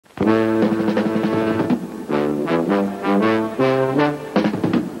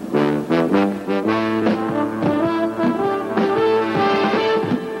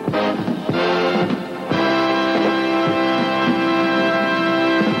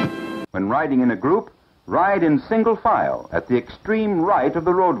riding in a group, ride in single file at the extreme right of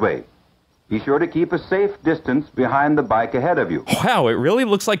the roadway. Be sure to keep a safe distance behind the bike ahead of you. Wow, it really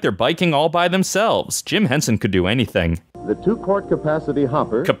looks like they're biking all by themselves. Jim Henson could do anything. The 2-quart capacity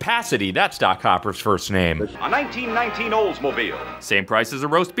hopper. Capacity, that's Doc Hopper's first name. A 1919 Oldsmobile. Same price as a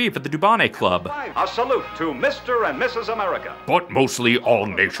roast beef at the Dubonnet Club. A salute to Mr. and Mrs. America. But mostly all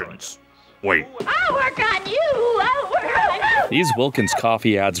nations. Wait. I'll work on you! I'll work on you! These Wilkins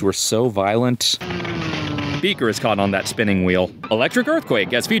coffee ads were so violent. Beaker is caught on that spinning wheel. Electric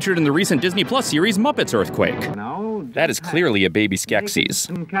Earthquake, as featured in the recent Disney Plus series Muppets Earthquake. That is clearly a baby Skeksis.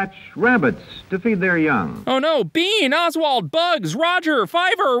 And catch rabbits to feed their young. Oh no, Bean, Oswald, Bugs, Roger,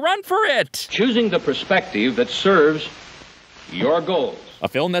 Fiver, run for it! Choosing the perspective that serves your goals. A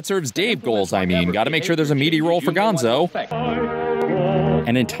film that serves Dave goals, I mean. Gotta make sure there's a meaty role for Gonzo.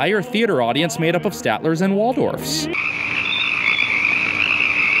 An entire theater audience made up of Statlers and Waldorfs.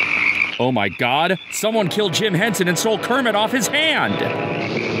 Oh my god, someone killed Jim Henson and stole Kermit off his hand!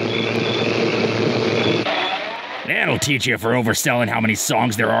 That'll teach you for overselling how many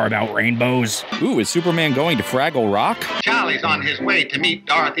songs there are about rainbows. Ooh, is Superman going to Fraggle Rock? Charlie's on his way to meet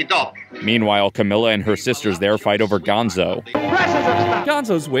Dorothy Dalton. Meanwhile, Camilla and her sisters there fight over Gonzo.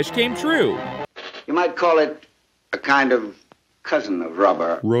 Gonzo's wish came true. You might call it a kind of cousin of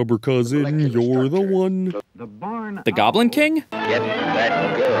Rubber. Rubber cousin, you're the one. The Goblin King? Get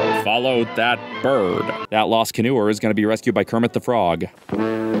that girl. Follow that bird. That lost canoer is going to be rescued by Kermit the Frog.